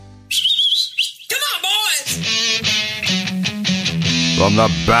From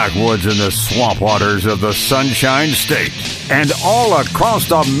the backwoods and the swamp waters of the Sunshine State and all across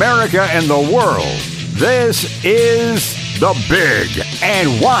America and the world, this is the Big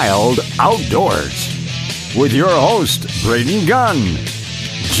and Wild Outdoors with your host, Braden Gunn,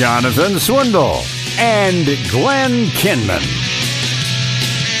 Jonathan Swindle, and Glenn Kinman.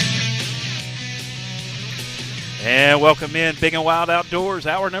 And welcome in, Big and Wild Outdoors,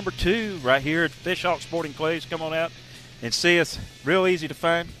 hour number 2, right here at Fishhawk Sporting Clays. Come on out and see us. Real easy to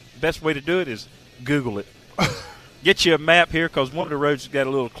find. Best way to do it is Google it. Get you a map here because one of the roads has got a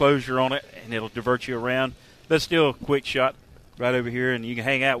little closure on it, and it'll divert you around. But still a quick shot right over here, and you can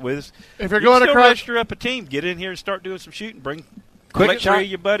hang out with us. If you're going to register up a team, get in here and start doing some shooting. Bring quick shot 3 of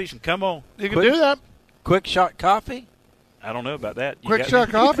your buddies and come on. You can do that. Quick shot coffee? I don't know about that. Quick shot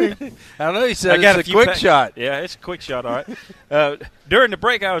coffee? I don't know. He said it's a quick shot. Yeah, it's a quick shot, all right. During the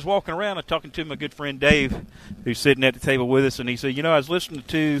break, I was walking around and talking to my good friend Dave, who's sitting at the table with us, and he said, I was listening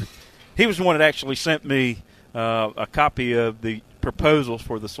to – he was the one that actually sent me a copy of the proposals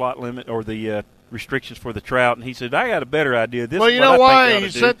for the slot limit or the restrictions for the trout, and he said, I got a better idea. Well, you know why he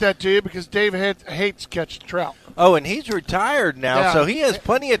sent that to you? Because Dave hates catching trout. Oh, and he's retired now, so he has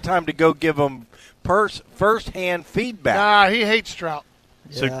plenty of time to go give them first-hand feedback. Nah, he hates trout.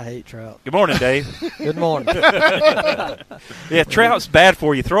 Yeah, I hate trout. Good morning, Dave. Good morning. Yeah, trout's bad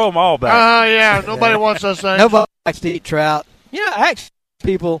for you. Throw them all back. Yeah, nobody wants those things. Nobody likes to eat trout. Actually,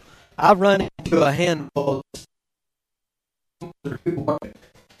 people, I run into a handful.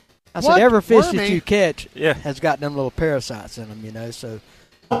 I said, every fish that you catch has got them little parasites in them, so.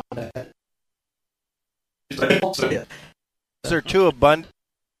 Is there too abundant?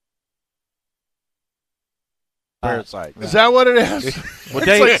 Parasite. Is that what it is? Well,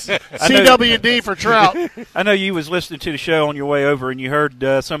 Dave, like CWD for trout. I know you was listening to the show on your way over, and you heard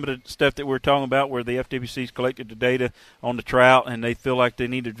some of the stuff that we were talking about where the FWC's collected the data on the trout, and they feel like they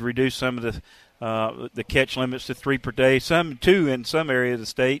need to reduce some of the catch limits to 3 per day, some 2 in some area of the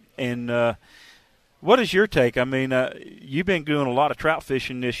state. And what is your take? I mean, you've been doing a lot of trout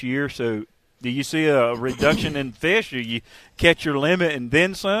fishing this year, so do you see a reduction in fish? Do you catch your limit and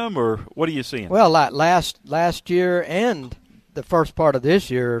then some, or what are you seeing? Well, like last year and the first part of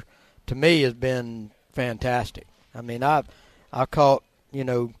this year, to me, has been fantastic. I mean, I caught,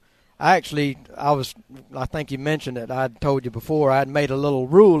 I think you mentioned it. I told you before, I had made a little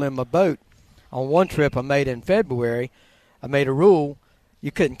rule in my boat. On one trip I made in February, I made a rule you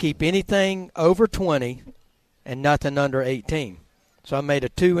couldn't keep anything over 20 and nothing under 18. So I made a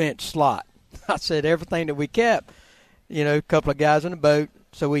 2-inch slot. I said everything that we kept, a couple of guys in the boat,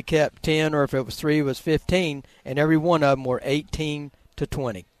 so we kept 10, or if it was 3, it was 15, and every one of them were 18 to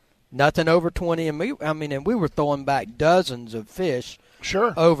 20. Nothing over 20, and we were throwing back dozens of fish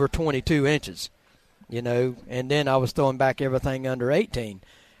over 22 inches, and then I was throwing back everything under 18.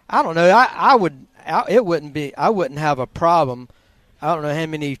 I don't know. I wouldn't have a problem. I don't know how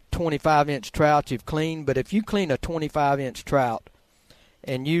many 25-inch trouts you've cleaned, but if you clean a 25-inch trout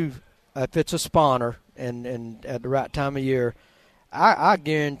and if it's a spawner and at the right time of year, I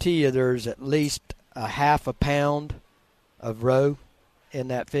guarantee you there's at least a half a pound of roe in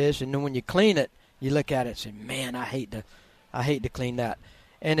that fish. And then when you clean it, you look at it and say, man, I hate to clean that.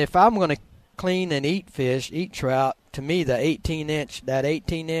 And if I'm going to clean and eat trout, to me that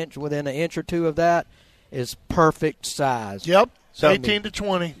 18-inch within an inch or two of that is perfect size. Yep. So 18 to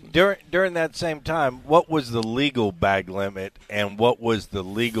 20. During that same time, what was the legal bag limit and what was the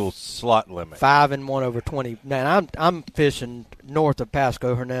legal slot limit? 5 and 1 over 20. Now I'm fishing north of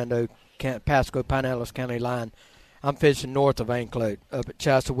Pasco Pinellas County line. I'm fishing north of Anclote, up at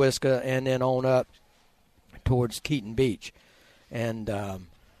Chassahowiska, and then on up towards Keaton Beach, and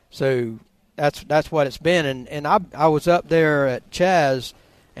so that's what it's been. And I was up there at Chas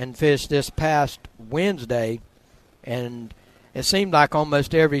and fished this past Wednesday, and it seemed like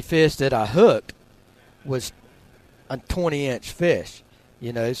almost every fish that I hooked was a 20-inch fish,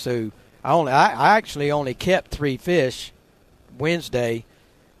 So I actually only kept 3 fish Wednesday,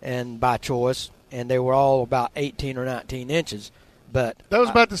 and by choice, and they were all about 18 or 19 inches. But that was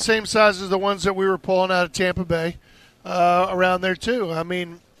about the same size as the ones that we were pulling out of Tampa Bay, around there too. I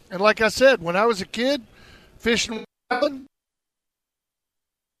mean, and like I said, when I was a kid, fishing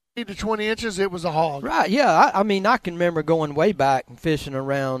to 20 inches, it was a hog. Right, yeah. I mean, I can remember going way back and fishing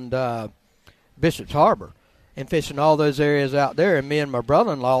around Bishop's Harbor and fishing all those areas out there. And me and my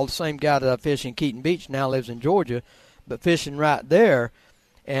brother-in-law, the same guy that I fish in Keaton Beach, now lives in Georgia, but fishing right there,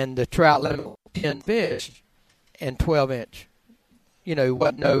 and the trout limit was 10 fish and 12-inch.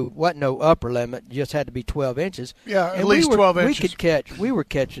 Wasn't no upper limit, just had to be 12 inches. Yeah, at least 12 inches. We were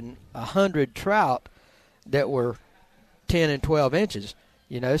catching 100 trout that were 10 and 12 inches.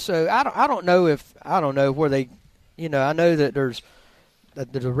 So I don't know where they, I know that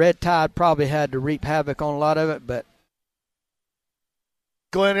the red tide probably had to reap havoc on a lot of it, but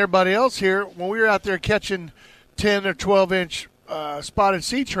Glenn, everybody else here, when we were out there catching 10 or 12 inch spotted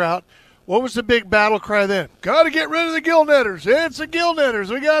sea trout, what was the big battle cry then? Got to get rid of the gill netters. It's the gill netters.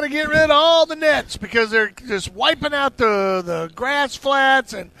 We got to get rid of all the nets because they're just wiping out the grass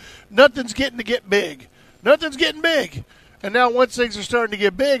flats and nothing's getting to get big. Nothing's getting big. And now once things are starting to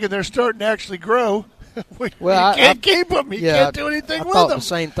get big and they're starting to actually grow, you can't keep them. You can't do anything with them. I thought the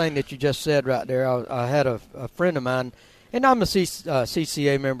same thing that you just said right there. I had a friend of mine, and I'm a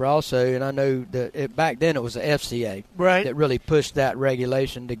CCA member also, and I know that back then it was the FCA that really pushed that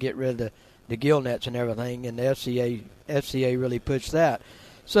regulation to get rid of the gill nets and everything, and the FCA really pushed that.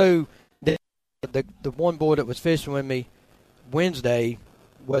 So the one boy that was fishing with me Wednesday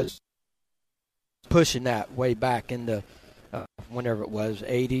was pushing that way back in the whenever it was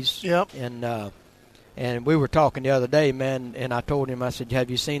 80s. Yep. And we were talking the other day, man, and I told him, I said, have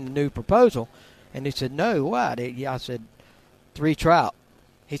you seen the new proposal? And he said, no, what? I said, 3 trout.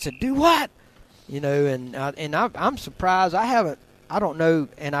 He said, do what? And I'm surprised. I don't know,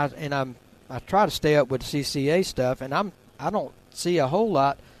 and I try to stay up with the CCA stuff, and I don't see a whole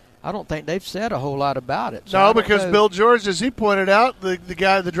lot. I don't think they've said a whole lot about it. So no, because Bill George, as he pointed out, the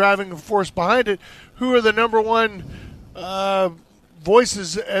guy, the driving force behind it, who are the number one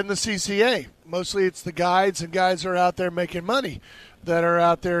voices in the CCA? Mostly it's the guides, and guys are out there making money that are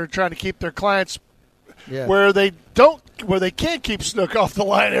out there trying to keep their clients where they can't keep snook off the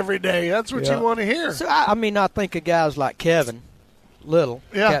line every day. That's what you want to hear. So I think of guys like Kevin Little,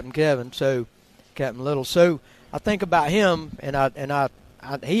 Captain Kevin, Captain Little. So I think about him, and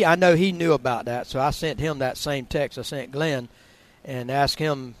I know he knew about that. So I sent him that same text I sent Glenn, and asked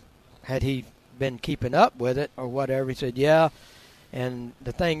him had he been keeping up with it or whatever. He said, yeah. And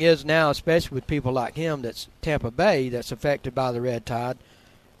the thing is now, especially with people like him that's Tampa Bay, that's affected by the red tide,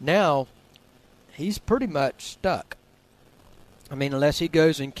 now he's pretty much stuck. I mean, unless he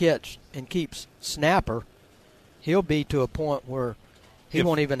goes and keeps snapper, he'll be to a point where he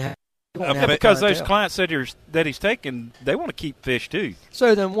won't even have. Because those clients that he's taking, they want to keep fish too.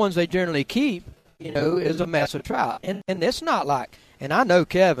 So then ones they generally keep, is a mess of trout. And it's not like, and I know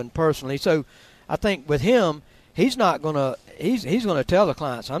Kevin personally, so I think with him, he's not gonna tell the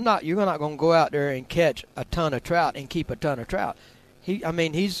clients, you're not gonna go out there and catch a ton of trout and keep a ton of trout. I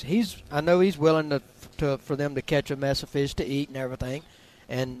know he's willing for them to catch a mess of fish to eat and everything,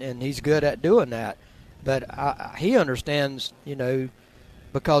 and he's good at doing that. But he understands,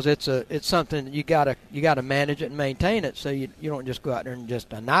 because it's something that you gotta manage it and maintain it, so you don't just go out there and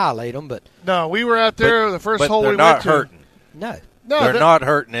just annihilate them. But no, we were out there the first hole we went to. But they're not hurting. No, they're not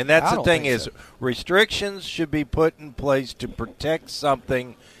hurting, and that's the thing is restrictions should be put in place to protect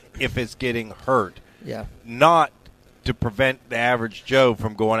something if it's getting hurt. Yeah, not to prevent the average Joe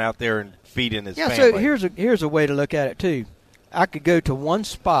from going out there and feeding his family. So here's a way to look at it too. I could go to one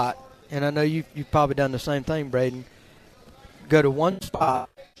spot, and I know you've probably done the same thing, Braden. Go to one spot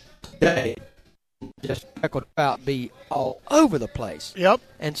today, just speckled trout be all over the place. Yep.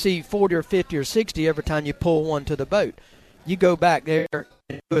 And see 40 or 50 or 60 every time you pull one to the boat. You go back there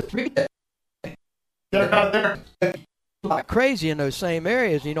and do a 3 day. They're not there. Like crazy in those same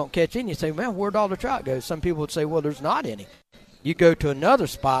areas, and you don't catch any. You say, man, where'd all the trout go? Some people would say, well, there's not any. You go to another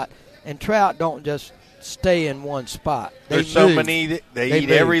spot, and trout don't just stay in one spot. There's so many. They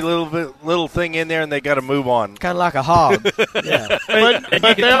eat every little thing in there, and they got to move on. Kind of like a hog. Yeah.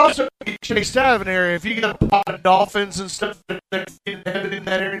 But they also get chased out of an area. If you got a pot of dolphins and stuff that are inhabiting in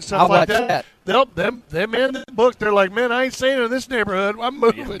that area and stuff like that, them in the book, they're like, man, I ain't staying in this neighborhood. I'm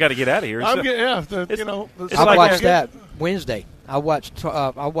moving. Got to get out of here. I watched that Wednesday. I watched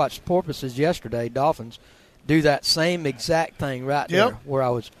porpoises yesterday, dolphins, do that same exact thing right there where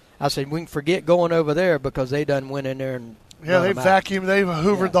I said, we can forget going over there because they done went in there and they vacuumed, they've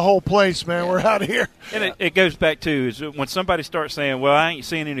hoovered the whole place, man. We're out of here. And it goes back to is when somebody starts saying, well, I ain't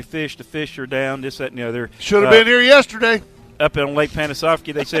seeing any fish, the fish are down, this, that, and the other. Should have been here yesterday. Up on Lake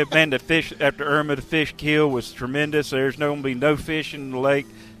Panasoffkee, they said, man, the fish after Irma, the fish kill was tremendous. There's going to be no fish in the lake,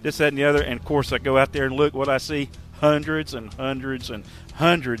 this, that, and the other. And, of course, I go out there and look what I see, hundreds and hundreds and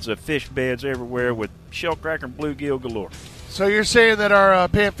hundreds of fish beds everywhere with shellcracker and bluegill galore. So you're saying that our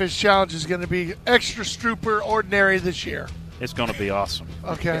Panfish Challenge is going to be extra strooper ordinary this year? It's going to be awesome.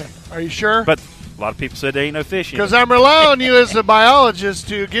 Okay. Are you sure? But a lot of people said there ain't no fish in it. Because I'm relying on you as a biologist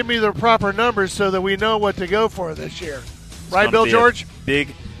to give me the proper numbers so that we know what to go for this year. Right, Bill George? Big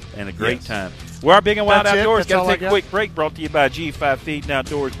and a great time. We're our Big and Wild Outdoors. Got to take a quick break. Brought to you by G5 Feed and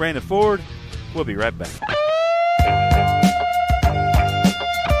Outdoors. Brandon Ford. We'll be right back.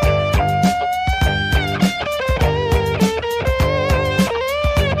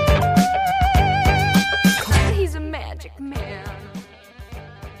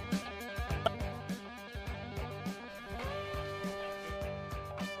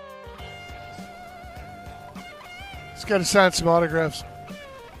 He's got to sign some autographs.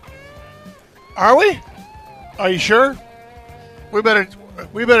 Are we? Are you sure? We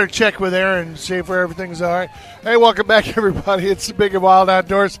better check with Aaron and see if everything's all right. Hey, welcome back, everybody. It's the Big and Wild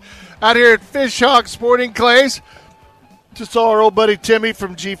Outdoors out here at Fish Hawk Sporting Clays. Just saw our old buddy Timmy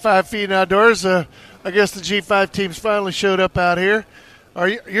from G5 Feeding Outdoors. I guess the G5 team's finally showed up out here.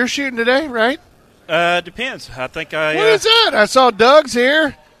 You're shooting today, right? Depends. I think I. What is that? I saw Doug's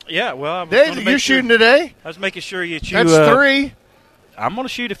here. Yeah, well, you're shooting today. I was making sure you. That's 3. I'm going to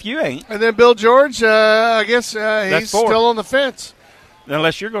shoot if you ain't. And then Bill George, I guess he's 4. still on the fence.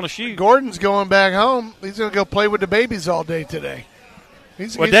 Unless you're going to shoot. Gordon's going back home. He's going to go play with the babies all day today.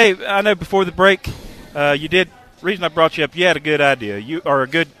 Dave, I know before the break, you did. Reason I brought you up, you had a good idea. A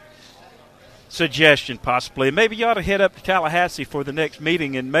good suggestion, possibly. Maybe you ought to head up to Tallahassee for the next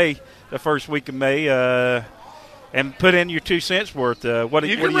meeting in May, the first week of May, and put in your 2 cents worth. You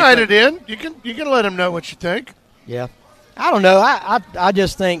can write it in. You can let them know what you think. Yeah. I don't know. I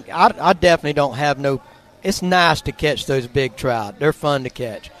just think I definitely don't have no. It's nice to catch those big trout. They're fun to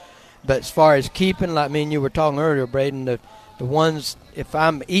catch. But as far as keeping, like me and you were talking earlier, Braden, the ones, if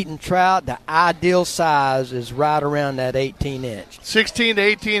I'm eating trout, the ideal size is right around that 18-inch. 16 to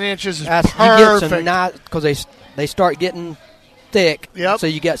 18 inches is perfect. You get some nice, because they start getting thick. Yep. So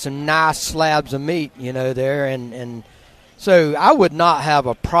you get some nice slabs of meat, there. And so I would not have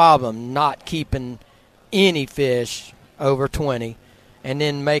a problem not keeping any fish over 20 and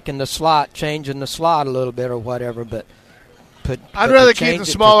then making the slot, changing the slot a little bit or whatever. But I'd rather keep the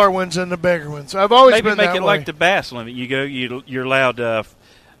smaller ones than the bigger ones. I've always been that way. Maybe make it like the bass limit. You're allowed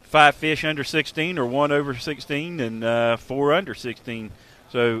 5 fish under 16 or 1 over 16 and 4 under 16.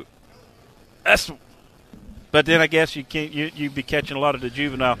 So that's. But then I guess you can't. You'd be catching a lot of the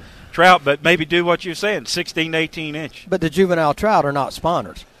juvenile trout. But maybe do what you're saying, 16 to 18 inch. But the juvenile trout are not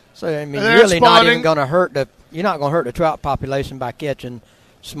spawners. So I mean, they're you're really not spawning. even going to hurt You're not going to hurt the trout population by catching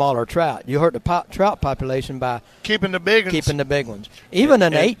smaller trout. You hurt the trout population by keeping the big ones. Even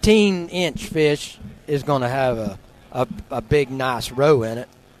an 18-inch fish is going to have a big, nice roe in it,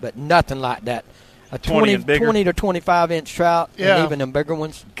 but nothing like that. A 20 to 25-inch trout, and even the bigger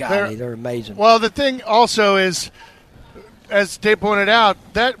ones, they're amazing. Well, the thing also is, as Dave pointed out,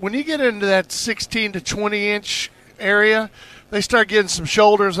 that when you get into that 16 to 20-inch area, they start getting some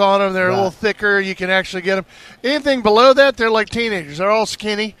shoulders on them. They're a little thicker. You can actually get them. Anything below that, they're like teenagers. They're all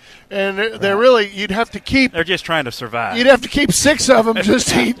skinny, and they're really, you'd have to keep. They're just trying to survive. You'd have to keep 6 of them just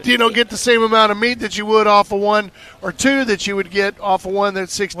to get the same amount of meat that you would off of 1 or 2 that you would get off of one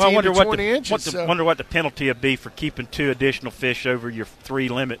that's 16 to 20 inches. I wonder what the penalty would be for keeping 2 additional fish over your 3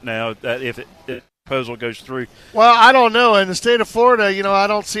 limit now if the proposal goes through. Well, I don't know. In the state of Florida, I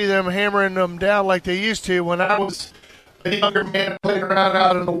don't see them hammering them down like they used to. When I was a younger man playing around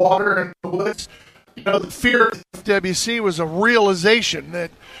out in the water and the woods, the fear of the FWC was a realization that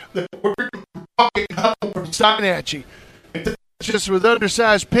we're walking home from Steinhatchee. It's just with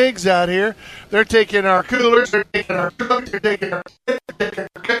undersized pigs out here. They're taking our coolers, they're taking our trucks, they're taking our kids, they're taking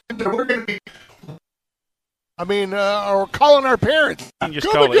our kids, and we're going to be, or calling our parents. You can just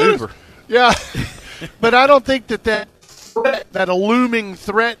call it Uber. Yeah. But I don't think that threat, that a looming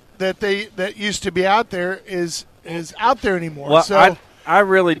threat that used to be out there is out there anymore. Well, so I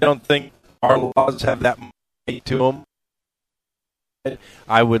really don't think our laws have that weight to them.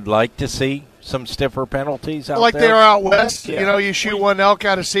 I would like to see some stiffer penalties out like there. They are out west. Yeah. You shoot one elk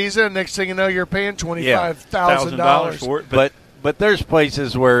out of season, and next thing you know, you're paying $25,000 for it. But there's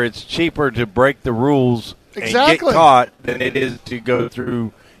places where it's cheaper to break the rules and get caught than it is to go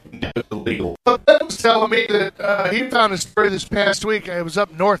through and do it illegal. But Ben was telling me that he found a story this past week. It was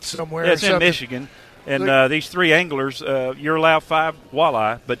up north somewhere. Yeah, it's in Michigan. And these 3 anglers, you're allowed 5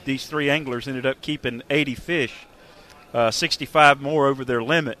 walleye, but these 3 anglers ended up keeping 80 fish, 65 more over their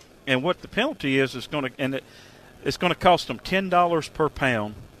limit. And what the penalty is it's going to cost them $10 per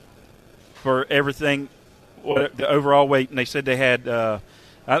pound for everything, the overall weight. And they said they had, I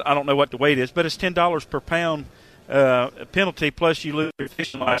don't know what the weight is, but it's $10 per pound penalty, plus you lose your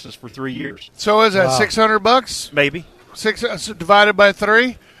fishing license for 3 years. So is that $600? Maybe. 6 divided by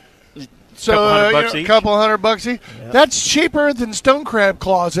 3. So a couple $100 each. Yeah. That's cheaper than stone crab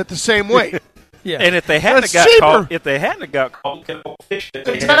claws at the same weight. Yeah. And if they hadn't got caught, you could fish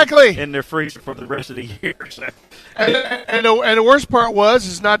exactly in their freezer for the rest of the year. So. And the worst part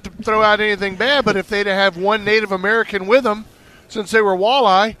is not to throw out anything bad, but if they'd have one Native American with them, since they were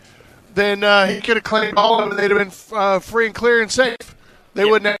walleye, then he could have claimed all of them. They'd have been free and clear and safe. They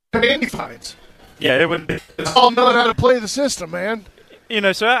wouldn't have to pay any fines. Yeah, it wouldn't be. It's all knowing how to play the system, man.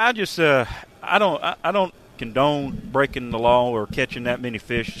 So I just I don't condone breaking the law or catching that many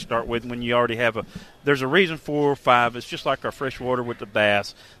fish to start with when you already have there's a reason for 5. It's just like our freshwater with the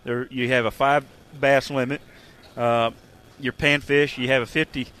bass. You have a 5 bass limit. Your panfish, you have a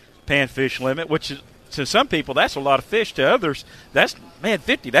 50 panfish limit, which is, to some people, that's a lot of fish. To others,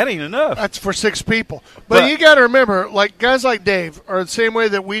 50, that ain't enough. That's for 6 people. But you got to remember, like guys like Dave are the same way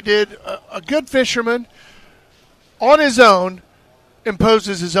that we did. A good fisherman on his own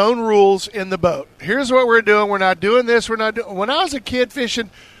imposes his own rules in the boat. Here's what we're doing. We're not doing this. We're not doing. When I was a kid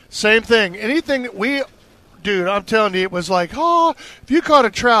fishing, same thing. Anything that dude, I'm telling you, it was like, if you caught a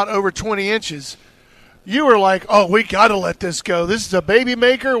trout over 20 inches, you were like, we got to let this go. This is a baby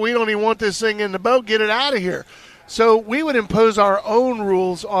maker. We don't even want this thing in the boat. Get it out of here. So we would impose our own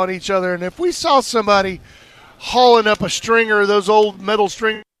rules on each other. And if we saw somebody hauling up a stringer, those old metal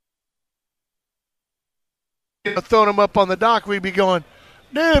stringers, throwing them up on the dock, we'd be going,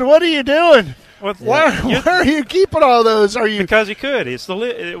 dude, what are you doing? Well, where are you keeping all those? Are you because he could?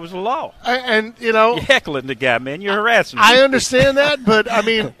 It was a law. And you're heckling the guy, man. You're harassing him. I understand that, but I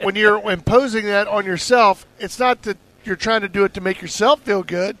mean, when you're imposing that on yourself, it's not that you're trying to do it to make yourself feel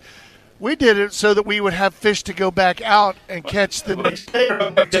good. We did it so that we would have fish to go back out and catch the next day or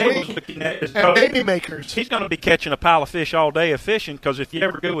next week. And baby makers. He's going to be catching a pile of fish all day of fishing, because if you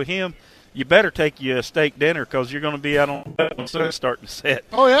ever go with him, you better take you a steak dinner, because you're going to be out on the sun starting to set.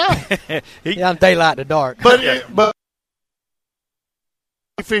 Oh, yeah. I'm daylight to dark. But how many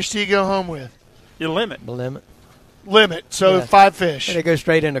fish do you go home with? You limit. Limit. So 5 fish. And they go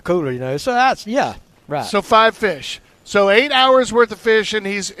straight in the cooler, So that's, right. So 5 fish. So 8 hours worth of fish, and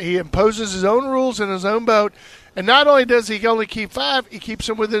he imposes his own rules in his own boat. And not only does he only keep 5, he keeps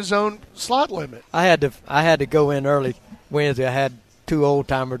them with his own slot limit. I had to go in early Wednesday. I had 2 old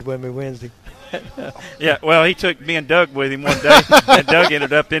timers with me Wednesday. Yeah, well, he took me and Doug with him one day, and Doug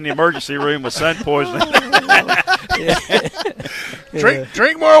ended up in the emergency room with sun poisoning.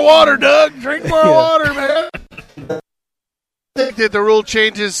 Drink more water, Doug. Drink more water, man. I think that the rule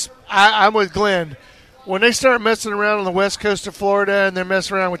changes. I'm with Glenn. When they start messing around on the west coast of Florida and they're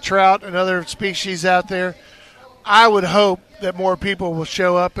messing around with trout and other species out there, I would hope that more people will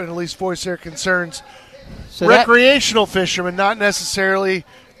show up and at least voice their concerns. So recreational fishermen, not necessarily,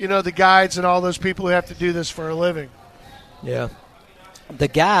 the guides and all those people who have to do this for a living. Yeah. The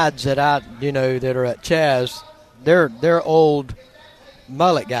guides that that are at Chaz, they're old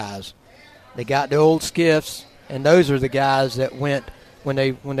mullet guys. They got the old skiffs, and those are the guys that went when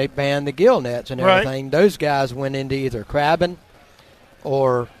they banned the gill nets and everything. Right. Those guys went into either crabbing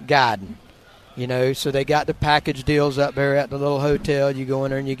or guiding. So they got the package deals up there at the little hotel. You go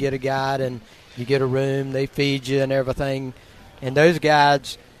in there and you get a guide and you get a room. They feed you and everything. And those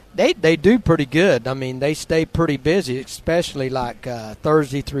guides, they do pretty good. I mean, they stay pretty busy, especially like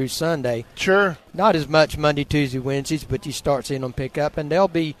Thursday through Sunday. Sure. Not as much Monday, Tuesday, Wednesdays, but you start seeing them pick up. And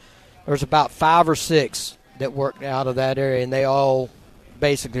there's about 5 or 6 that work out of that area, and they all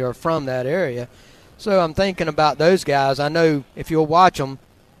basically are from that area. So I'm thinking about those guys. I know if you'll watch them,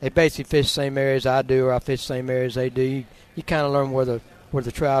 they basically fish the same areas I do, or I fish the same areas they do. You kind of learn where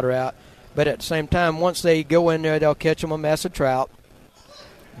the trout are at. But at the same time, once they go in there, they'll catch them a mess of trout.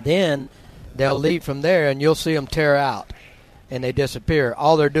 Then they'll leave from there, and you'll see them tear out, and they disappear.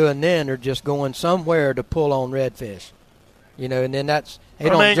 All they're doing then are just going somewhere to pull on redfish. And then that's a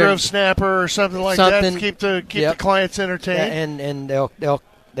mangrove snapper or something like that to keep the clients entertained. Yeah, and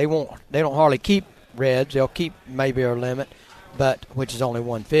they don't hardly keep reds. They'll keep maybe a limit, which is only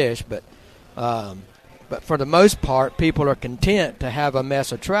 1 fish. But for the most part, people are content to have a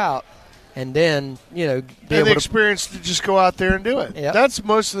mess of trout, and then and the experience to just go out there and do it. Yep. That's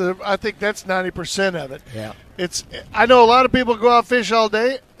most of the. I think that's 90% of it. Yeah. I know a lot of people go out fish all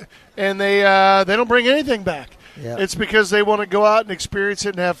day, and they don't bring anything back. Yeah. It's because they want to go out and experience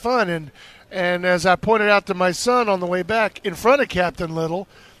it and have fun. And as I pointed out to my son on the way back in front of Captain Little,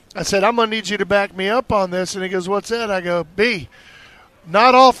 I said, I'm going to need you to back me up on this. And he goes, what's that? I go, B,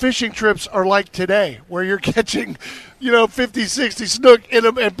 not all fishing trips are like today, where you're catching, 50, 60 snook in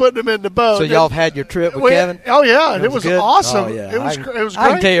them and putting them in the boat. So y'all have had your trip with Kevin? Oh, yeah, and it was good? awesome. Oh, yeah. It was great.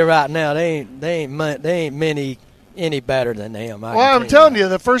 I can tell you right now, they ain't many any better than them. I'm telling you,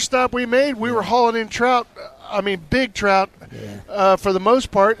 the first stop we made, we were hauling in trout. Big trout for the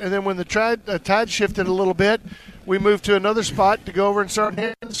most part. And then when the tide shifted a little bit, we moved to another spot to go over and start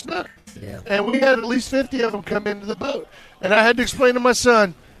hitting the snook. Yeah. And we had at least 50 of them come into the boat. And I had to explain to my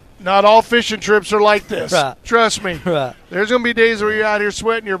son, not all fishing trips are like this. Right. Trust me. Right. There's going to be days where you're out here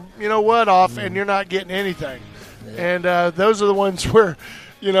sweating your off and you're not getting anything. Yeah. And those are the ones where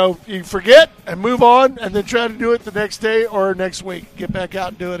you forget and move on and then try to do it the next day or next week. Get back out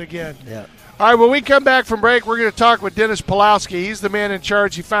and do it again. Yeah. All right, when we come back from break, we're going to talk with Dennis Pulowski. He's the man in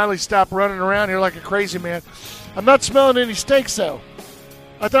charge. He finally stopped running around here like a crazy man. I'm not smelling any steaks, though.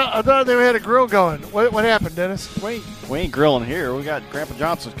 I thought they had a grill going. What happened, Dennis? We ain't grilling here. We got Grandpa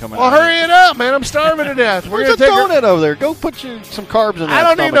Johnson's coming Well, out. hurry it up, man. I'm starving to death. We're There's going a to take donut over there. Go put some carbs in that. I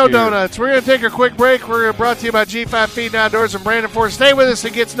don't need no stomach here. donuts. We're going to take a quick break. We're brought to you by G5 Feeding Outdoors and Brandon Ford. Stay with us.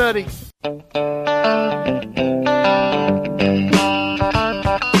 It gets nutty.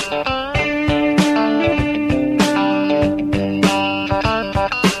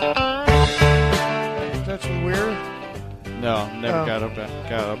 That's weird. No, never got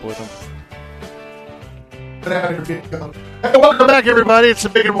up with him. Hey, welcome back, everybody. It's the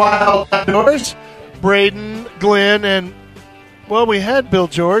Big and Wild Outdoors. Braden, Glenn, and, well, we had Bill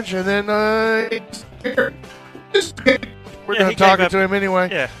George, and then we're going to talk to him anyway.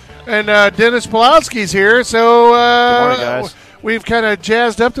 Yeah. And Dennis Pulowski's here, so Good morning, guys. We've kind of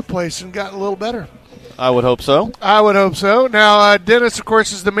jazzed up the place and gotten a little better. I would hope so. I would hope so. Now, Dennis, of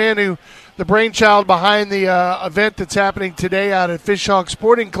course, is the brainchild behind the event that's happening today out at Fishhawk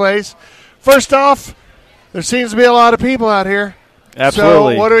Sporting Clays. First off, there seems to be a lot of people out here.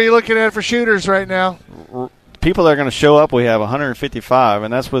 Absolutely. So what are you looking at for shooters right now? People that are going to show up, we have 155,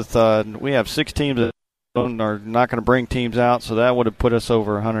 and that's with we have 6 teams that are not going to bring teams out, so that would have put us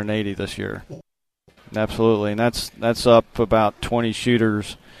over 180 this year. Absolutely, and that's up about 20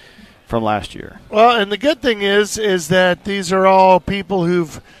 shooters from last year. Well, and the good thing is that these are all people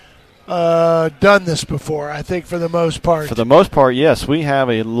who've done this before, I think, for the most part. For the most part, yes. We have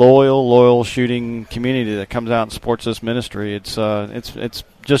a loyal shooting community that comes out and supports this ministry. It's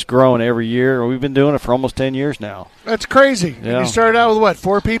just growing every year. We've been doing it for almost 10 years now. That's crazy. Yeah. You started out with, what,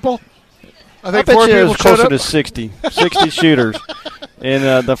 4 people? I think bet 4 you it people was showed closer up. to 60 shooters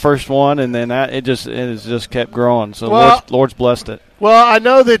in the first one, and then it has just kept growing. So Well, Lord's blessed it. Well, I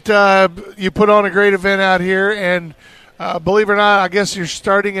know that you put on a great event out here, and believe it or not, I guess you're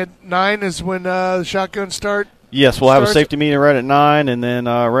starting at 9 is when the shotguns start. Yes, we'll have a starts- safety meeting right at 9, and then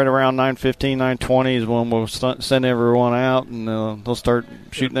right around 9:15, 9:20 is when we'll send everyone out, and they'll start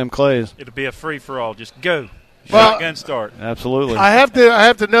shooting them clays. It'll be a free-for-all. Just go. Well, Shotgun start. Absolutely. I have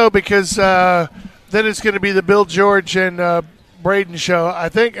to know because then it's going to be the Bill George and Braden show, I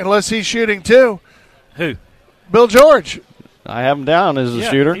think, unless he's shooting too. Who? Bill George. I have him down as a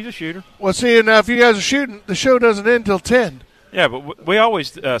shooter. He's a shooter. Well, see, now if you guys are shooting, the show doesn't end until 10. Yeah, but we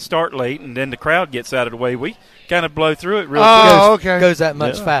always start late, and then the crowd gets out of the way. We kind of blow through it real Oh, quick. okay. Goes that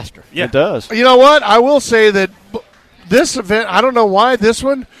much Yeah. faster. Yeah. It does. You know what? I will say that this event, I don't know why this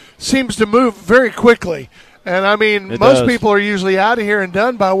one seems to move very quickly. And, I mean, It most does. people are usually out of here and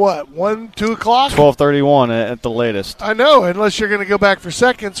done by what, 1, 2 o'clock? 12:31 at the latest. I know, unless you're going to go back for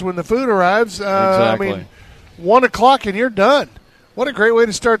seconds when the food arrives. Exactly. I mean, 1 o'clock and you're done. What a great way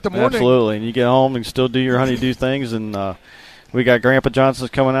to start the morning. Absolutely. And you get home and still do your honeydew things, and we got Grandpa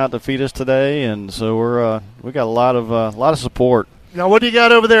Johnson's coming out to feed us today, and so we got a lot of support. Now, what do you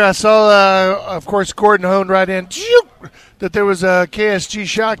got over there? I saw, of course, Gordon honed right in that there was a KSG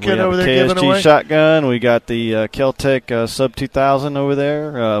shotgun over there giving KSG away. shotgun. We got the Keltec Sub 2000 over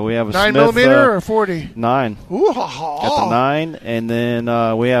there. We have a 9 Smith, millimeter or 40? 9. Ooh, Got the 9, and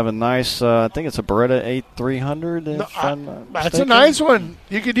then we have a nice, I think it's a Beretta 8300. That's a nice one.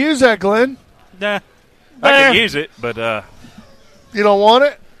 You could use that, Glenn. Nah, I could use it, but You don't want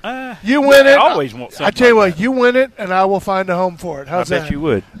it? You win I it. always want something. I tell you like what, you win it, and I will find a home for it. I How's bet that? you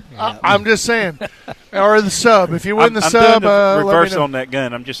would. I'm just saying. Or the sub. If you win the I'm sub, doing the let me reverse know. on that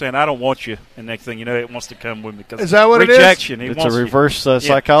gun. I'm just saying I don't want you, and next thing you know, it wants to come with me. 'Cause Is that what it is? rejection. It It's a wants reverse You.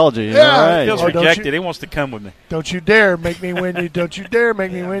 psychology. Yeah. All It right. feels Oh, don't rejected. you- It wants to come with me. Don't you dare make me win you. Don't you dare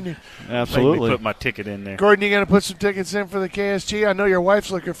make me win you. Make me Absolutely. put my ticket in there. Gordon, you going to put some tickets in for the KSG? I know your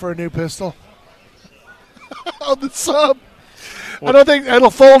wife's looking for a new pistol. On the sub. I don't think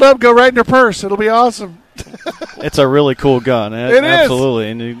it'll fold up, go right in her purse. It'll be awesome. It's a really cool gun. It is. Absolutely.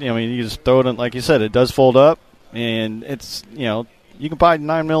 And I mean, you just throw it in, like you said, it does fold up, and it's, you can buy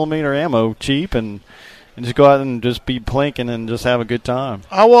 9mm ammo cheap and just go out and just be plinking and just have a good time.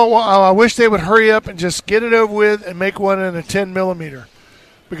 I wish they would hurry up and just get it over with and make one in a 10 millimeter,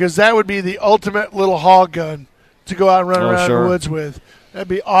 because that would be the ultimate little hog gun to go out and run around sure. the woods with. That'd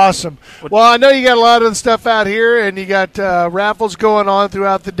be awesome. Well, I know you got a lot of the stuff out here, and you got raffles going on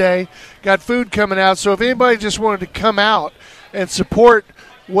throughout the day. Got food coming out. So if anybody just wanted to come out and support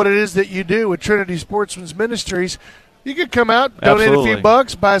what it is that you do with Trinity Sportsman's Ministries, you could come out, donate Absolutely. a few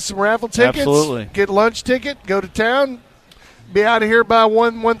bucks, buy some raffle tickets, Absolutely. get lunch ticket, go to town, be out of here by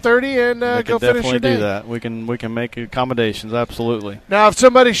 1:30 and go finish your day. We can definitely do that. We can make accommodations, absolutely. Now, if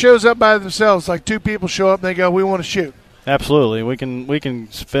somebody shows up by themselves, like 2 people show up and they go, we want to shoot. Absolutely. We can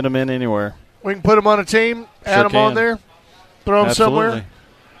fit them in anywhere. We can put them on a team, add them on there, throw them somewhere.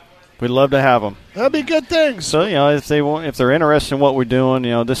 We'd love to have them. That'd be good things. So, if they're interested in what we're doing,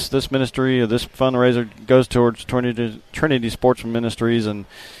 this ministry or this fundraiser goes towards Trinity Sportsman Ministries, and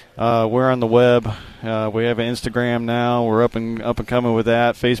we're on the web. We have an Instagram now. We're up and coming with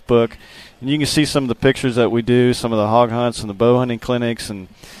that. Facebook, and you can see some of the pictures that we do, some of the hog hunts and the bow hunting clinics, and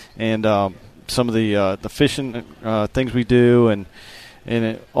some of the fishing things we do,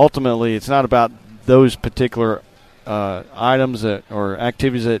 and ultimately it's not about those particular items or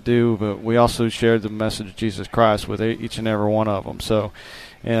activities that do, but we also share the message of Jesus Christ with each and every one of them. So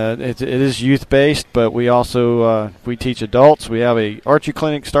it is youth-based, but we also we teach adults. We have a archery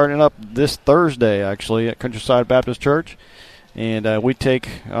clinic starting up this Thursday, actually, at Countryside Baptist Church, and we take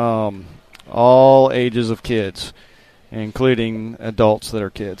all ages of kids, including adults that are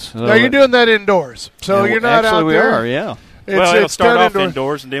kids. Now, you're doing that indoors, so you're not out there. We are, yeah. It'll start off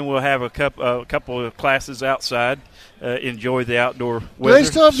indoors, and then we'll have a couple of classes outside. Enjoy the outdoor weather. They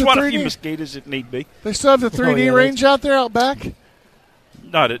still have the swat 3D? A few mosquitoes if need be. They still have the 3D range out there out back?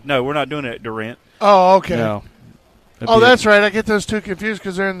 No, we're not doing it at Durant. Oh, okay. No. Oh, that's right. I get those two confused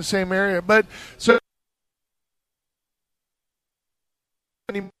because they're in the same area. But so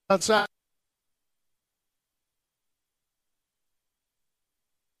outside.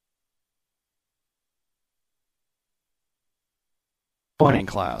 Pointing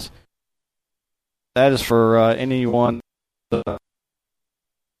class. That is for anyone,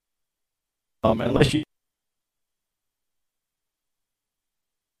 unless you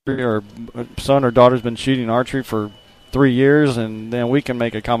or son or daughter's been shooting archery for 3 years, and then we can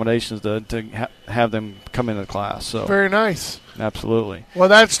make accommodations to have them come into the class. So very nice. Absolutely. Well,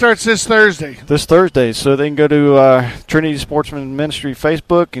 that starts this Thursday. This Thursday, so they can go to Trinity Sportsman Ministry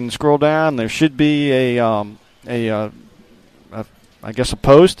Facebook and scroll down. There should be a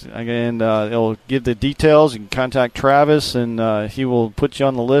post, and it'll give the details. You can contact Travis, and he will put you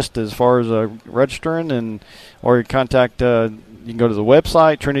on the list as far as registering, or you contact. You can go to the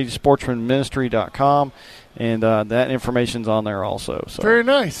website trinitysportsmanministry.com, and that information's on there also. So very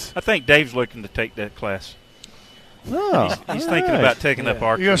nice. I think Dave's looking to take that class. Oh, he's thinking about taking up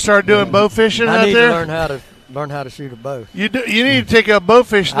archery. You gonna start doing bow fishing out there? I need to learn how to shoot a bow. You need to take up bow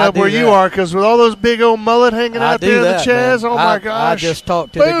fishing up where you are, because with all those big old mullet hanging out there in the Chaz, oh my gosh! I just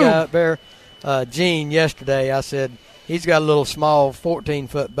talked to the guy up there, Gene, yesterday. I said he's got a little small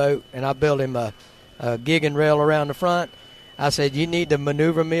 14-foot boat, and I built him a gig and rail around the front. I said, you need to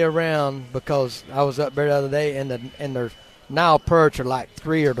maneuver me around, because I was up there the other day, and their Nile perch are like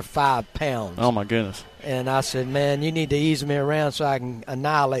 3 to 5 pounds. Oh, my goodness. And I said, man, you need to ease me around so I can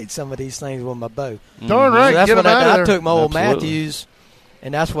annihilate some of these things with my bow. Darn right. So that's get what them out of there. I took my old Matthews,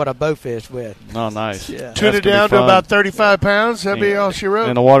 and that's what I bow fished with. Oh, nice. Yeah. Tune it down to about 35 pounds. That'd be all she wrote.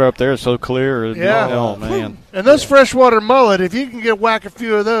 And the water up there is so clear. Yeah. Oh, man. And those freshwater mullet, if you can get whack a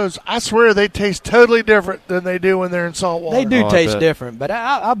few of those, I swear they taste totally different than they do when they're in salt water. They do taste different, but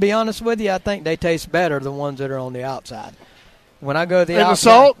I'll be honest with you, I think they taste better than ones that are on the outside. When I go to the outside. The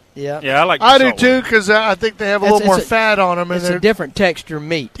salt? Yeah. Yeah, I like the I salt do too, because I think they have a little more fat on them. It's a different texture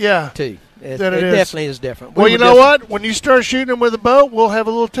meat. Yeah. Too. It is. definitely is different. Well, you know what? When you start shooting them with a bow, we'll have a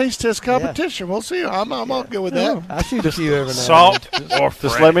little taste test competition. Yeah. We'll see. I'm all good with that. I shoot a few every now Salt or fresh.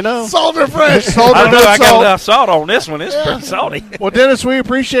 Just let me know. Salt or fresh. Salt I or don't know. no I got salt. enough salt on this one. It's pretty salty. Well, Dennis, we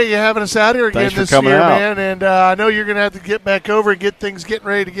appreciate you having us out here again Thanks for this coming year, out. man. And I know you're going to have to get back over and get things getting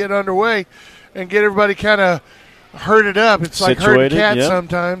ready to get underway and get everybody kind of herded up. It's like herding cats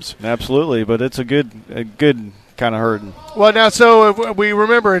sometimes. Absolutely, but it's a good kind of herding. Well, now, so if we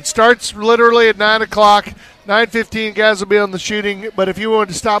remember, it starts literally at 9 o'clock. 9:15, guys will be on the shooting. But if you wanted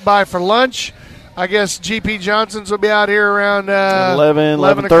to stop by for lunch, I guess GP Johnson's will be out here around 11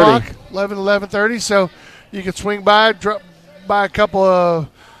 o'clock, 11:30. So you can swing by, buy a couple of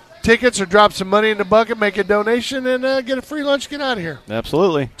tickets or drop some money in the bucket, make a donation, and get a free lunch, get out of here.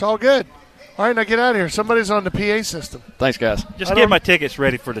 Absolutely. It's all good. All right, now get out of here. Somebody's on the PA system. Thanks, guys. Just get my tickets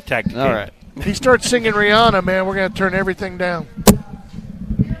ready for the tactic. All right. If he starts singing Rihanna, man, we're going to turn everything down.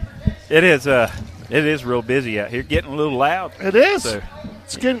 It is real busy out here, getting a little loud. It is. So.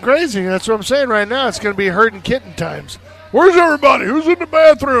 It's getting crazy. That's what I'm saying right now. It's going to be herding kitten times. Where's everybody? Who's in the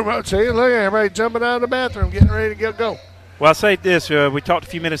bathroom? I see, look, everybody jumping out of the bathroom, getting ready to go. Well, I'll say this. We talked a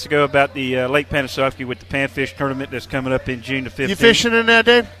few minutes ago about the Lake Panasoffkee with the Panfish tournament that's coming up in June the 15th. You fishing in that,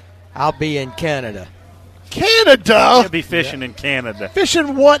 Dave? I'll be in Canada. Canada? You'll be fishing in Canada.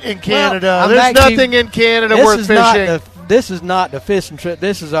 Fishing what in Canada? Well, There's nothing in Canada worth fishing. This is not this is not the fishing trip.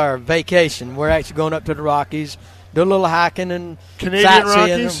 This is our vacation. We're actually going up to the Rockies, do a little hiking and Canadian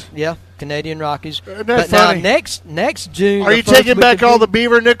sightseeing. Rockies? Yeah, Canadian Rockies. Isn't that But funny? now next June. Are you taking back all the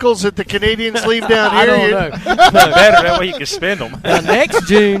beaver nickels that the Canadians leave down here? I don't know. Better that way you can spend them. Now, next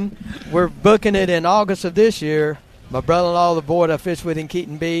June, we're booking it in August of this year. My brother-in-law, the boy that I fished with in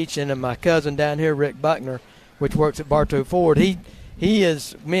Keaton Beach, and then my cousin down here, Rick Buckner, which works at Bartow Ford. He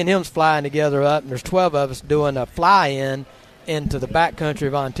is, me and him's flying together up, and there's 12 of us doing a fly-in into the backcountry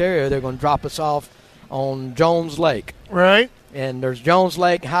of Ontario. They're going to drop us off on Jones Lake. Right. And there's Jones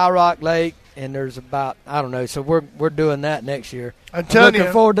Lake, High Rock Lake, and there's about, I don't know, so we're doing that next year. I'm telling looking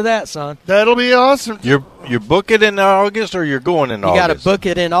you. forward to that, son. That'll be awesome. You're booking in August, or you're going in You got to August? book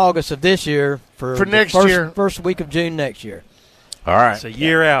it in August of this year for the next year. first week of June next year. All right. It's a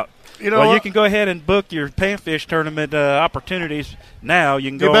year out. You know Well, you what? can go ahead and book your panfish tournament opportunities now.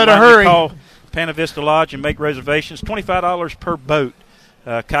 You can go You better online, hurry. call Pana Vista Lodge and make reservations. $25 per boat.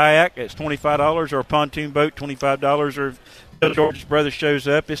 Kayak, it's $25, or a pontoon boat, $25. Or if Bill George's brother shows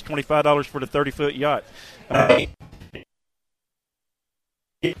up, it's $25 for the 30-foot yacht.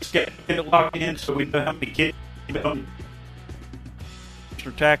 Get it locked in so we know how many kids. Mr.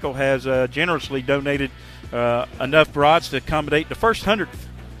 Tackle has generously donated enough rods to accommodate the first 100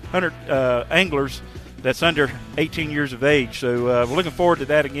 anglers that's under 18 years of age. So we're looking forward to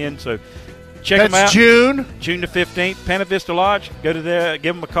that again. So check them out. That's June. June the 15th, Pana Vista Lodge. Go to there,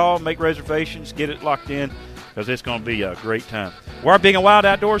 give them a call, make reservations, get it locked in, because it's going to be a great time. We're Big and Wild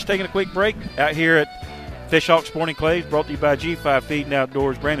Outdoors, taking a quick break out here at Fish Hawk Sporting Clays, brought to you by G5 Feed and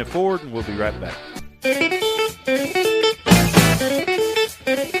Outdoors, Brandon Ford, and we'll be right back.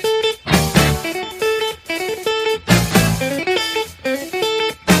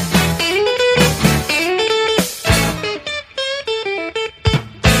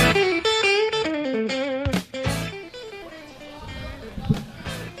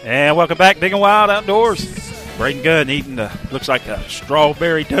 And welcome back, Big and Wild Outdoors. Braden Gunn eating looks like a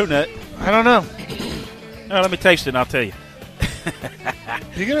strawberry donut. I don't know. Let me taste it and I'll tell you.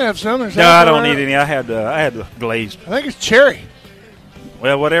 You're gonna have some. No, I don't need any. I had the glazed. I think it's cherry.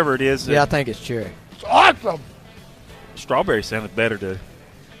 Well, whatever it is. Yeah, I think it's cherry. It's awesome. Strawberry sounded better, too.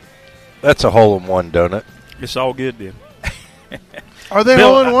 That's a hole-in-one donut. It's all good, then. Are they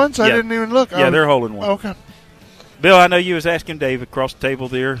Bill, hole in ones? I yeah. didn't even look. Yeah, they're hole in one. Okay. Bill, I know you was asking Dave across the table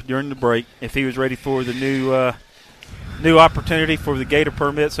there during the break if he was ready for the new opportunity for the Gator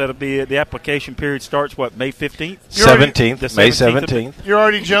permits. That'll be the application period starts May 15th, 17th, May 17th. 17th. You're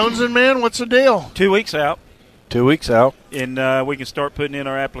already jonesing, man. What's the deal? 2 weeks out, 2 weeks out. and we can start putting in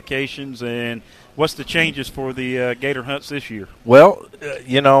our applications. And what's the changes for the Gator hunts this year? Well,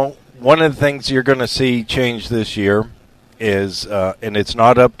 one of the things you're going to see change this year is, and it's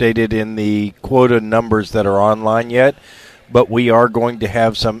not updated in the quota numbers that are online yet, but we are going to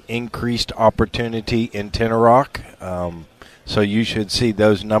have some increased opportunity in Tinnerock. So you should see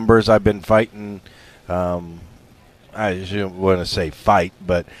those numbers. I've been fighting, I shouldn't want to say fight,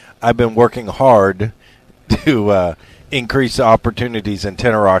 but I've been working hard to increase the opportunities in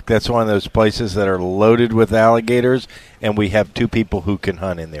Tinnerock. That's one of those places that are loaded with alligators, and we have 2 people who can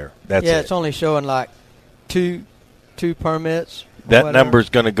hunt in there. That's it. It's only showing like two permits. or That whatever. number's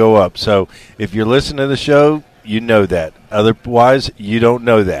going to go up. So if you're listening to the show, you know that. Otherwise, you don't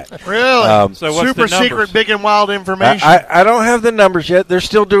know that. Really? So what's Super the numbers? secret, big and wild information. I don't have the numbers yet. They're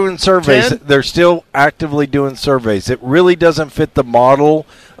still doing surveys. 10? They're still actively doing surveys. It really doesn't fit the model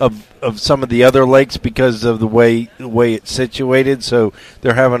of some of the other lakes because of the way it's situated. So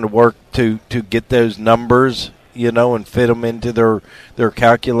they're having to work to get those numbers, and fit them into their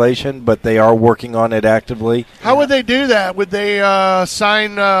calculation. But they are working on it actively. How would they do that? Would they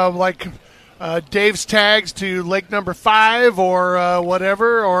sign Dave's tags to lake number 5 or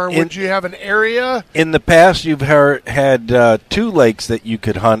whatever? Or would you have an area? In the past, you've had 2 lakes that you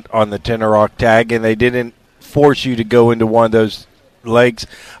could hunt on the Tinnerock tag, and they didn't force you to go into one of those lakes.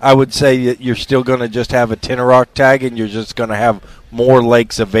 I would say that you're still going to just have a Tinnerock tag, and you're just going to have more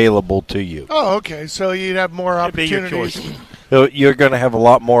lakes available to you. Oh, okay. So you'd have more It'd be your opportunities. choice. So you're going to have a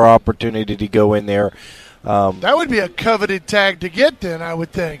lot more opportunity to go in there. That would be a coveted tag to get then, I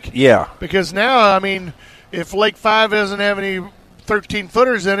would think. Yeah. Because now, I mean, if Lake 5 doesn't have any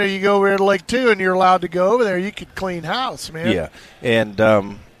 13-footers in it, you go over to Lake 2 and you're allowed to go over there. You could clean house, man. Yeah. And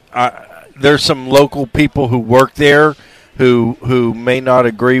there's some local people who work there who may not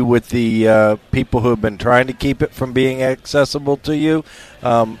agree with the people who have been trying to keep it from being accessible to you.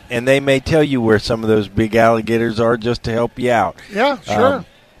 And they may tell you where some of those big alligators are just to help you out. Yeah, sure.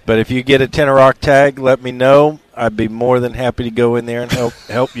 But if you get a Tinnerock tag, let me know. I'd be more than happy to go in there and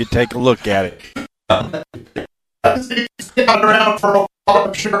help you take a look at it. Out around for a while,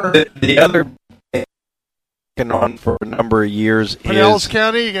 I'm sure. The other thing on for a number of years Pinellas is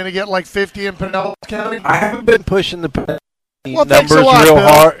County, you're going to get like 50 in Pinellas County? I haven't been pushing the Well, numbers thanks a lot, real Bill.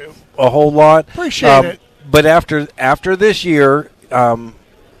 hard, a whole lot. Appreciate it. But after this year,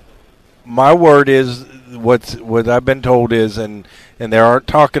 my word is what I've been told is, and they aren't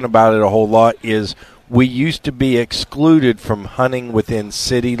talking about it a whole lot, is we used to be excluded from hunting within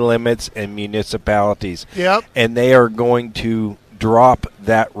city limits and municipalities. Yep. And they are going to drop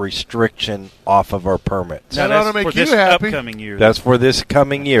that restriction off of our permits. That ought to make for you this happy. upcoming year. That's for this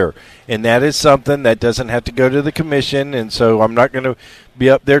coming year. And that is something that doesn't have to go to the commission, and so I'm not going to be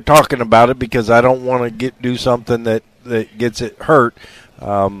up there talking about it because I don't want to do something that gets it hurt.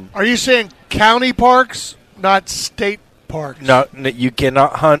 Are you saying county parks, not state parks? No, you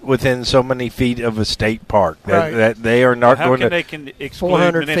cannot hunt within so many feet of a state park. Right. That they are not How going can to. they can exclude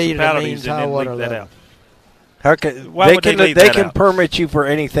 400 feet, it municipalities means and high then water leave that level. out? How can Why they would they can leave they that can out? permit you for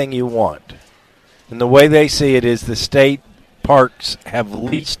anything you want, and the way they see it is the state parks have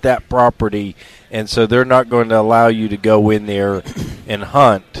leased that property, and so they're not going to allow you to go in there and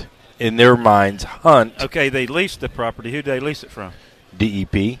hunt. In their minds, hunt Okay, they lease the property. Who do they lease it from?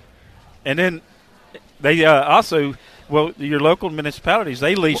 DEP. And then they also, well, your local municipalities,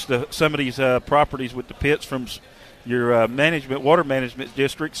 they lease some of these properties with the pits from your water management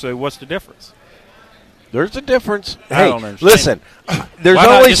district. So what's the difference? There's a difference. I Hey, don't understand. listen, there's Why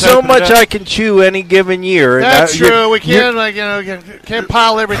not only just so open it much up? I can chew any given year. and That's you're- true. We you're- can't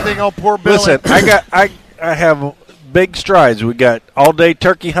pile everything on poor Billy. Listen, I have big strides. We got all day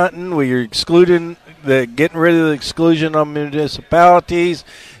turkey hunting. We're excluding getting rid of the exclusion on municipalities.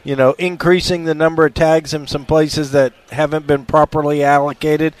 Increasing the number of tags in some places that haven't been properly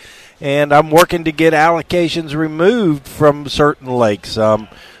allocated, and I'm working to get allocations removed from certain lakes.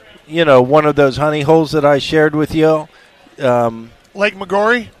 One of those honey holes that I shared with you. Lake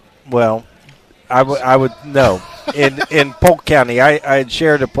McGorry? Well, I would no. In Polk County, I had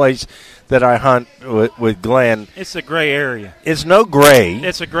shared a place that I hunt with Glenn. It's a gray area. It's no gray.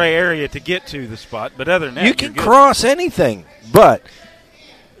 It's a gray area to get to the spot, but other than that, You can cross anything, but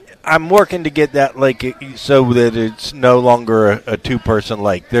I'm working to get that lake so that it's no longer a two-person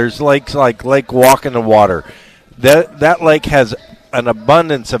lake. There's lakes like Lake Walking the Water. That lake has an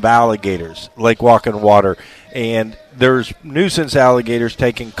abundance of alligators, Lake Walking Water, and there's nuisance alligators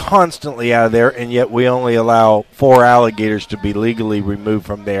taken constantly out of there, and yet we only allow 4 alligators to be legally removed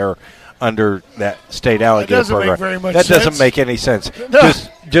from there under that state alligator doesn't make program. very much that sense. doesn't make any sense. No.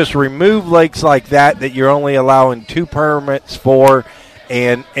 Just remove lakes like that you're only allowing 2 permits for,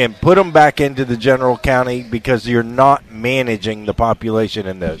 and put them back into the general county because you're not managing the population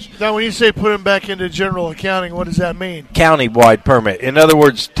in those. Now, when you say put them back into general accounting, what does that mean? County-wide permit. In other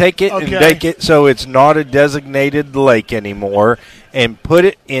words, take it and Okay. make it so it's not a designated lake anymore and put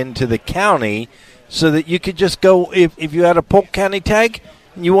it into the county so that you could just go, if you had a Polk County tag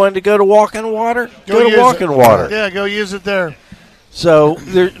and you wanted to go to Walking Water, go use to Walking it. Water. Yeah, go use it there. So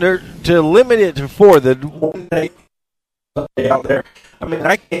they're to limit it to 4, the one day out there. I mean,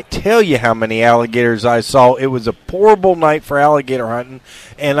 I can't tell you how many alligators I saw. It was a horrible night for alligator hunting,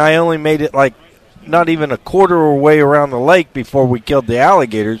 and I only made it like not even a quarter of a way around the lake before we killed the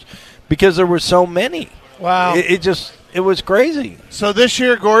alligators because there were so many. Wow. It was crazy. So this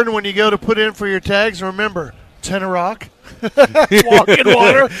year, Gordon, when you go to put in for your tags, remember, Tenorock, Walking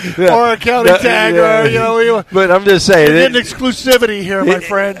Water, or a county tag, or, But I'm just saying, you're getting exclusivity here, my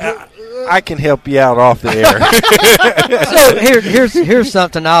friend. I can help you out off the air. So here's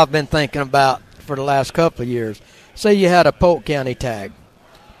something I've been thinking about for the last couple of years. Say you had a Polk County tag,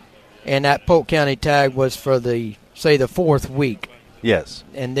 and that Polk County tag was for the 4th week, Yes.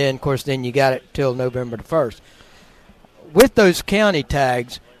 and then of course you got it till November the 1st. With those county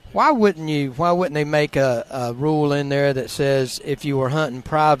tags, why wouldn't they make a rule in there that says if you were hunting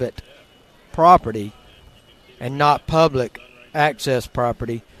private property and not public access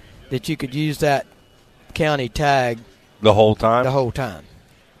property, that you could use that county tag The whole time? the whole time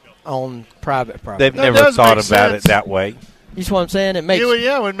on private property? They've That never does thought make about sense. it that way. You see what I'm saying? It makes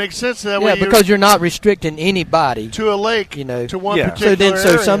Yeah, it would make sense that way. because you're not restricting anybody. to a lake, You know. to one Yeah. particular So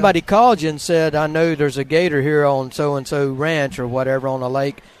area. somebody called you and said, I know there's a gator here on so-and-so ranch or whatever on a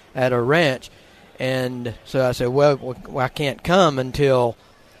lake at a ranch. And so I said, well, I can't come until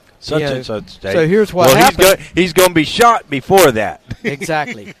Such you know, and such day. so here's what well, happened. He's going to be shot before that.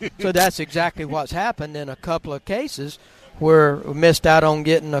 Exactly. So that's exactly what's happened in a couple of cases where we missed out on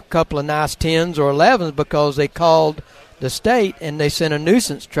getting a couple of nice 10s or 11s because they called the state and they sent a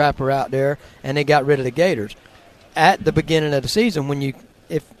nuisance trapper out there and they got rid of the gators. At the beginning of the season, when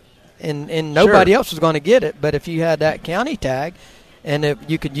and nobody else was going to get it. But if you had that county tag, and if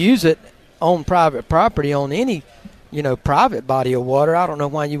you could use it on private property on any, private body of water, I don't know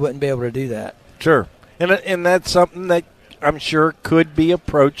why you wouldn't be able to do that. Sure, and that's something that I'm sure could be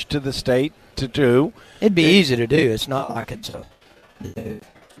approached to the state to do. It'd be easy to do. It's not like it's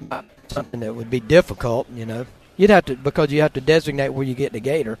something that would be difficult. You'd have to, because you have to designate where you get the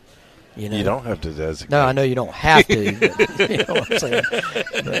gator. You don't have to designate. No, I know you don't have to. But, you know what I'm saying.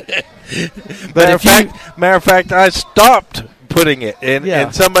 Matter of fact, I stopped putting it in,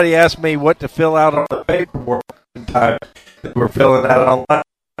 and somebody asked me what to fill out on the paperwork time that we're filling out online.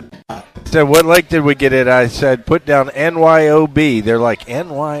 I said, what lake did we get it? I said, put down NYOB. They're like,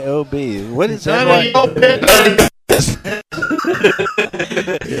 NYOB? What is NYOB?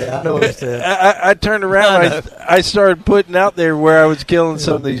 I know what I turned around. I started putting out there where I was killing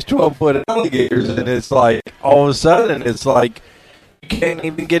some of these 12-foot alligators, and it's like all of a sudden it's like you can't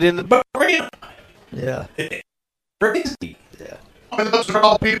even get in the boat. Yeah, it's crazy. Yeah. And those are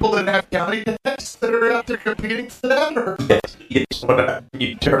all people that have county tags that are out there competing for that, or yes. When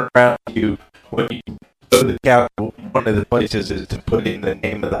you turn around, when you go to the county, one of the places is to put in the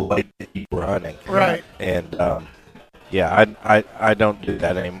name of the lake that you were hunting. Right. And I don't do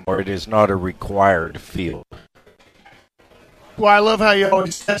that anymore. It is not a required field. Well, I love how you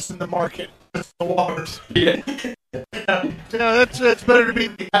always test in the market. That's the waters. Yeah. That's better to be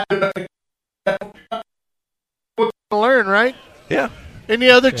learn, right? Yeah. Any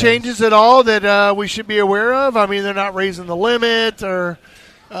other changes at all that we should be aware of? I mean, they're not raising the limit or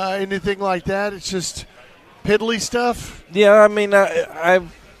anything like that. It's just piddly stuff. Yeah, I mean, I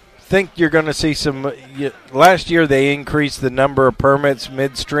think you're going to see some. Last year they increased the number of permits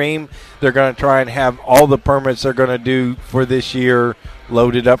midstream. They're going to try and have all the permits they're going to do for this year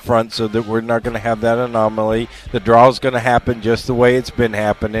loaded up front so that we're not going to have that anomaly. The draw is going to happen just the way it's been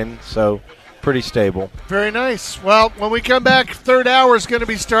happening, so pretty stable. Very nice. Well, when we come back, third hour is going to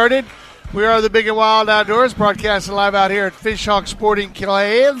be started. We are the Big and Wild Outdoors, broadcasting live out here at Fishhawk Sporting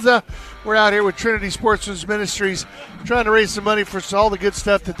Clays. We're out here with Trinity Sportsman's Ministries, trying to raise some money for all the good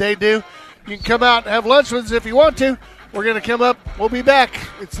stuff that they do. You can come out and have lunch with us if you want to. We're going to come up. We'll be back.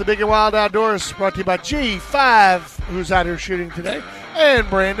 It's the Big and Wild Outdoors, brought to you by G5, who's out here shooting today, and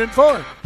Brandon Ford.